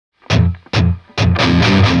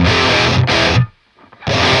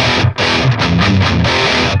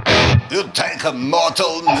like a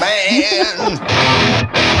mortal man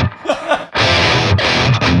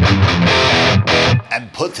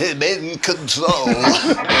and put him in control.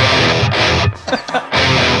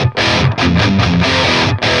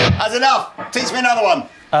 That's enough. Teach me another one.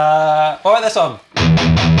 What about this song?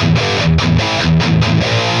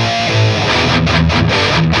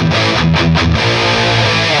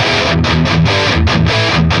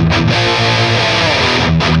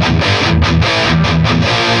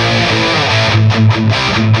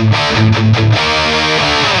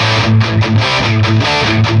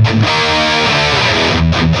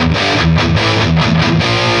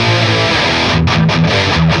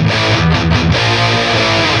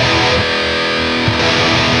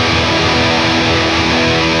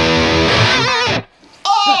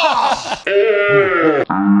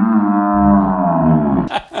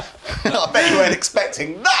 I bet you weren't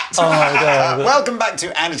expecting that. Oh my God. Welcome back to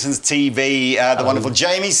Andertons TV. The wonderful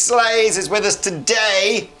Jamie Slays is with us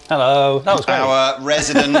today. Hello. That was great. Our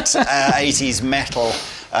resident 80s metal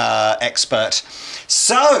expert.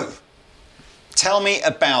 So, tell me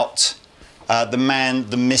about the man,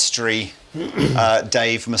 the mystery,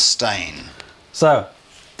 Dave Mustaine. So,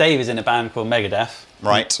 Dave is in a band called Megadeth.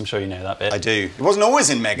 Right. I'm sure you know that bit. I do. He wasn't always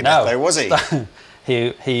in Megadeth, though, was he?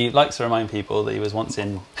 He likes to remind people that he was once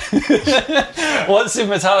in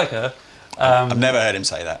Metallica. I've never heard him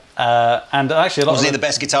say that. And actually, Wasn't he the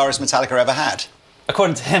best guitarist Metallica ever had?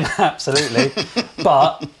 According to him, absolutely.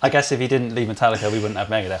 But I guess if he didn't leave Metallica, we wouldn't have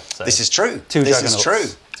Megadeth. So. This is true. Two this is juggernauts. true.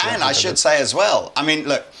 And I should say as well, I mean,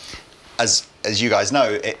 look, as you guys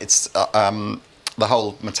know, it's the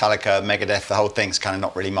whole Metallica, Megadeth, the whole thing's kind of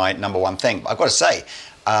not really my number one thing. But I've got to say,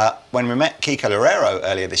 when we met Kiko Loureiro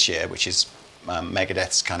earlier this year, which is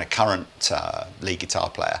Megadeth's kind of current lead guitar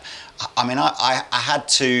player, I mean, I had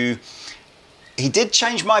to... He did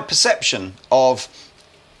change my perception of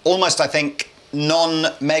almost, I think,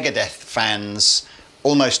 non-Megadeth fans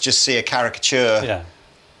almost just see a caricature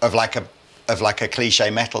of like a cliche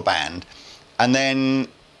metal band, and then,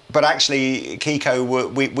 but actually,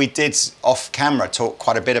 Kiko, we did off camera talk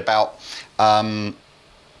quite a bit about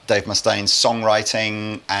Dave Mustaine's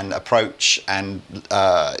songwriting and approach, and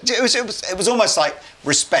it was almost like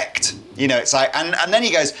respect, you know. It's like, and then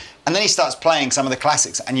he goes, and then he starts playing some of the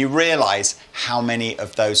classics, and you realise how many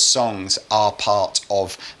of those songs are part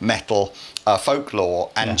of metal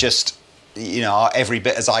folklore, and just, you know, are every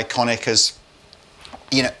bit as iconic as,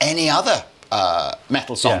 you know, any other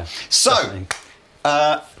metal song. Yeah, so,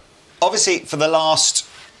 obviously, for the last,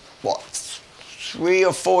 what, 3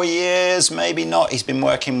 or 4 years, maybe not, he's been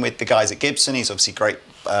working with the guys at Gibson. He's obviously great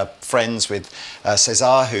friends with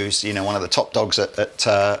Cesar, who's, you know, one of the top dogs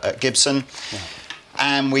at Gibson. Yeah.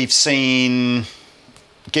 And we've seen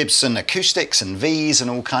Gibson acoustics and V's and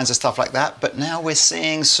all kinds of stuff like that. But now we're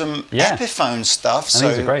seeing some Epiphone stuff. And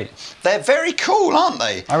these are great. They're very cool, aren't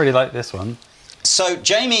they? I really like this one. So,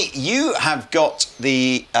 Jamie, you have got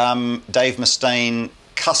the Dave Mustaine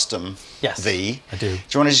custom V. I do. Do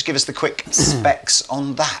you want to just give us the quick specs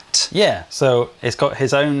on that? Yeah, so it's got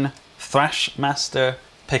his own Thrashmaster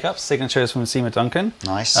pickups, signatures from Seymour Duncan.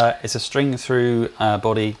 Nice. It's a string through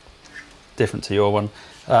body, different to your one.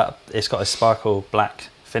 It's got a sparkle black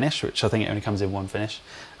finish, which I think it only comes in one finish,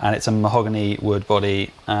 and it's a mahogany wood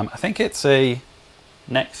body. I think it's a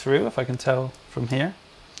neck through, if I can tell from here.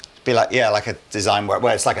 Be like, yeah, like a design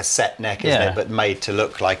where it's like a set neck, isn't it? But made to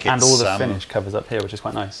look like it's... And all the finish covers up here, which is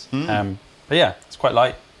quite nice. But yeah, it's quite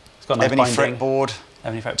light. It's got a nice ebony binding. fretboard.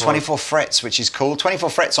 Ebony fretboard. 24 frets, which is cool.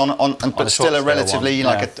 24 frets but still a relatively,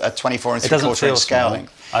 like a 24 and 3/4 inch scale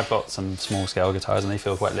length. I've got some small scale guitars and they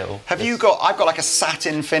feel quite little. Have you got... I've got like a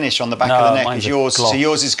satin finish on the back of the neck. Mine's yours, gloss. so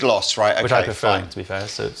yours is gloss, right? Okay, which I prefer, fine. to be fair.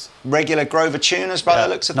 So it's regular Grover tuners by the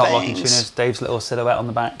looks of things. Not locking tuners. Dave's little silhouette on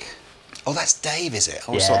the back. Oh, that's Dave, is it? I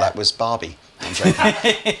always thought that was Barbie. I'm joking.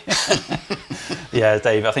 Yeah,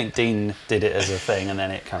 Dave. I think Dean did it as a thing, and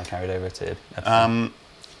then it kind of carried over to.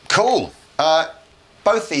 Cool.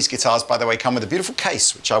 Both these guitars, by the way, come with a beautiful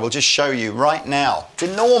case, which I will just show you right now. It's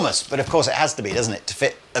enormous, but of course it has to be, doesn't it, to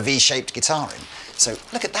fit a V-shaped guitar in. So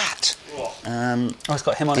look at that. Oh, it's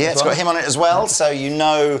got him on it as well. Yeah, it's got him on it as well, so you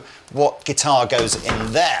know what guitar goes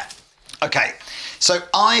in there. Okay, so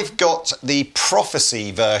I've got the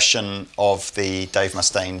Prophecy version of the Dave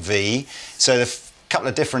Mustaine V. So the couple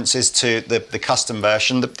of differences to the custom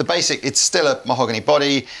version. The basic, it's still a mahogany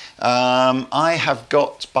body. I have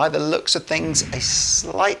got, by the looks of things,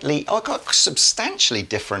 I've got a substantially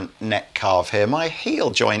different neck carve here. My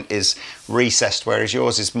heel joint is recessed, whereas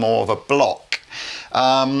yours is more of a block.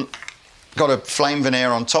 Got a flame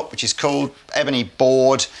veneer on top, which is cool, ebony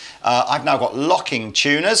board. I've now got locking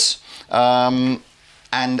tuners and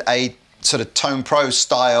a sort of Tone Pro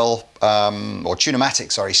style, or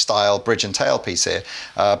Tunematic, sorry, style bridge and tailpiece here.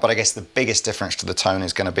 But I guess the biggest difference to the Tone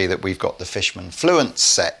is going to be that we've got the Fishman Fluence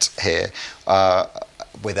set here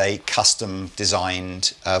with a custom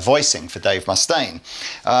designed voicing for Dave Mustaine.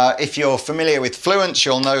 If you're familiar with Fluence,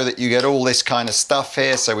 you'll know that you get all this kind of stuff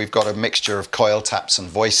here. So we've got a mixture of coil taps and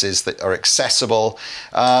voices that are accessible.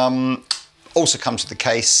 Also comes with the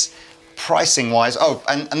case. Pricing wise, oh,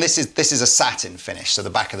 and this is a satin finish, so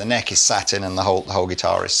the back of the neck is satin and the whole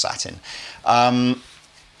guitar is satin. That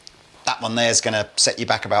one there is going to set you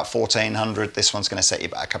back about $1,400. This one's going to set you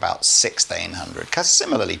back about $1,600, because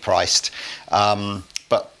similarly priced,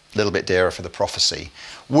 but a little bit dearer for the Prophecy.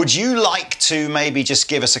 Would you like to maybe just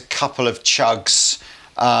give us a couple of chugs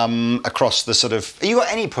across the sort of... Have you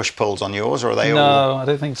got any push-pulls on yours, or are they all... No, I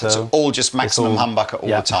don't think so. It's all just maximum humbucker all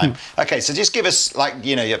yeah. the time. Okay, so just give us, like,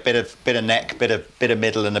 you know, a bit of neck, bit of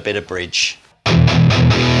middle, and a bit of bridge.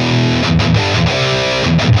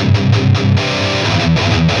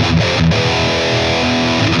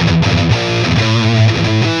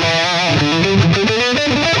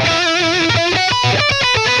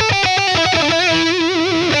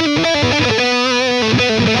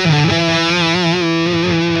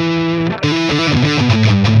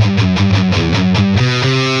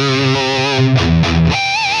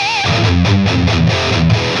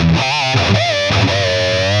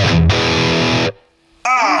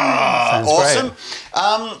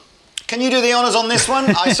 Awesome. Can you do the honours on this one?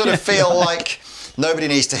 I sort of feel like nobody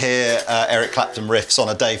needs to hear Eric Clapton riffs on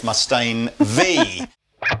a Dave Mustaine V.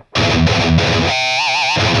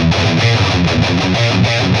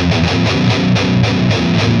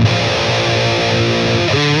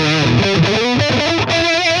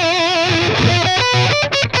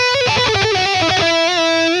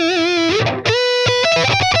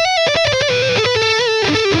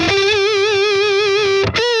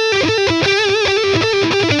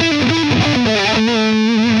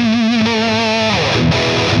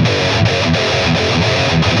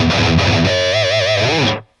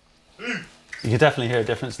 You can definitely hear a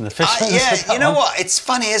difference in the Fishman. Yeah, you know what? It's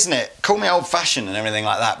funny, isn't it? Call me old-fashioned and everything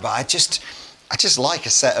like that, but I just like a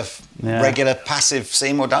set of regular passive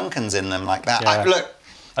Seymour Duncans in them like that. Yeah. Look,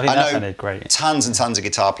 I think I that know sounded great. Tons and tons of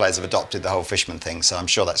guitar players have adopted the whole Fishman thing, so I'm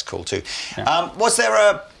sure that's cool too. Yeah. Was there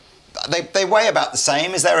a... They weigh about the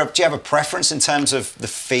same. Do you have a preference in terms of the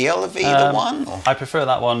feel of either one? Or? I prefer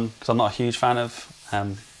that one because I'm not a huge fan of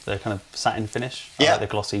the kind of satin finish. I like the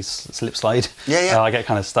glossy slip slide. Yeah. I get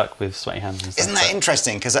kind of stuck with sweaty hands and stuff. Isn't that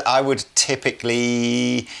interesting? Because I would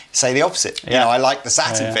typically say the opposite. You know, I like the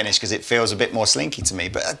satin finish because it feels a bit more slinky to me.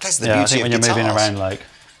 But that's the beauty I think when of you're guitars. moving around like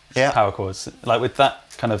power chords, like with that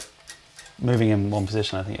kind of moving in one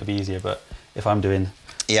position, I think it'd be easier. But if I'm doing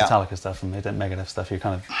Metallica stuff and Megadeth stuff, you're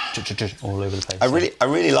kind of all over the place. I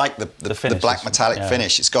really like the black metallic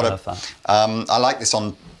finish. It's got I like this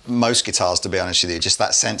on most guitars, to be honest with you. Just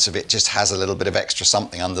that sense of it just has a little bit of extra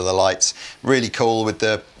something under the lights. Really cool with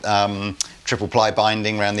the triple ply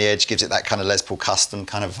binding around the edge, gives it that kind of Les Paul custom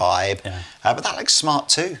kind of vibe. But that looks smart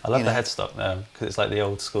too. I love the headstock though, because it's like the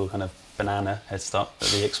old school kind of banana headstock that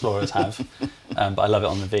the Explorers have. But I love it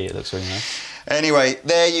on the V, it looks really nice. Anyway,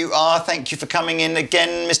 there you are. Thank you for coming in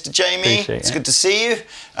again, Mr. Jamie. It's good to see you.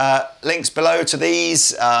 Links below to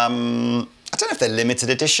these. I don't know if they're limited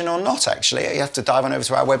edition or not, actually. You have to dive on over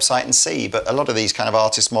to our website and see, but a lot of these kind of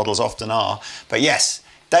artist models often are. But yes,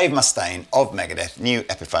 Dave Mustaine of Megadeth, new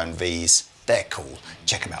Epiphone Vs. They're cool.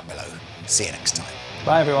 Check them out below. See you next time.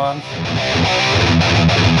 Bye, everyone.